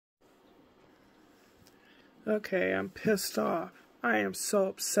Okay, I'm pissed off. I am so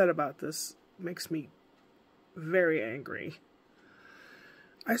upset about this. It makes me very angry.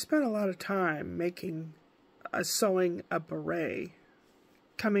 I spent a lot of time sewing a beret,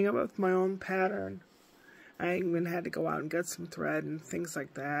 coming up with my own pattern. I even had to go out and get some thread and things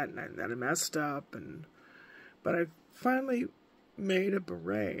like that, and I messed up, but I finally made a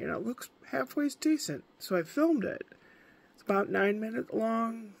beret, and it looks halfway decent, so I filmed it. It's about 9-minute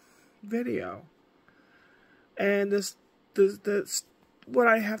long video. And this what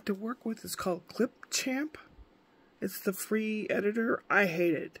I have to work with is called Clipchamp. It's the free editor. I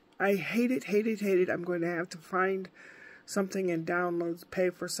hate it. I hate it, hate it, hate it. I'm going to have to find something and download, pay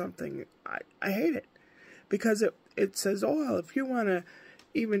for something. I hate it. Because it says, oh, well, if you want to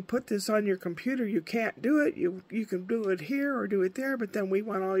even put this on your computer, you can't do it. You can do it here or do it there, but then we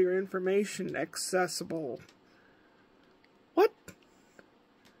want all your information accessible. What?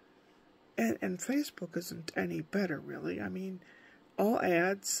 And Facebook isn't any better, really. I mean, all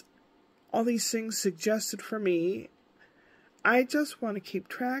ads, all these things suggested for me. I just want to keep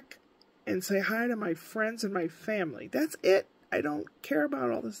track and say hi to my friends and my family. That's it. I don't care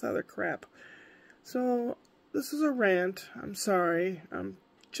about all this other crap. So, this is a rant. I'm sorry. I'm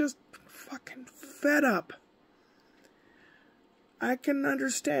just fucking fed up. I can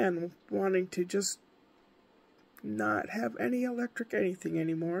understand wanting to just not have any electric anything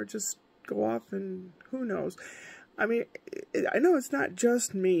anymore. Just go off and who knows. I mean, I know it's not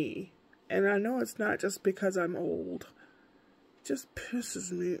just me. And I know it's not just because I'm old. It just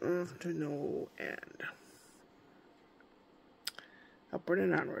pisses me off to no end. Upward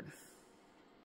and onward.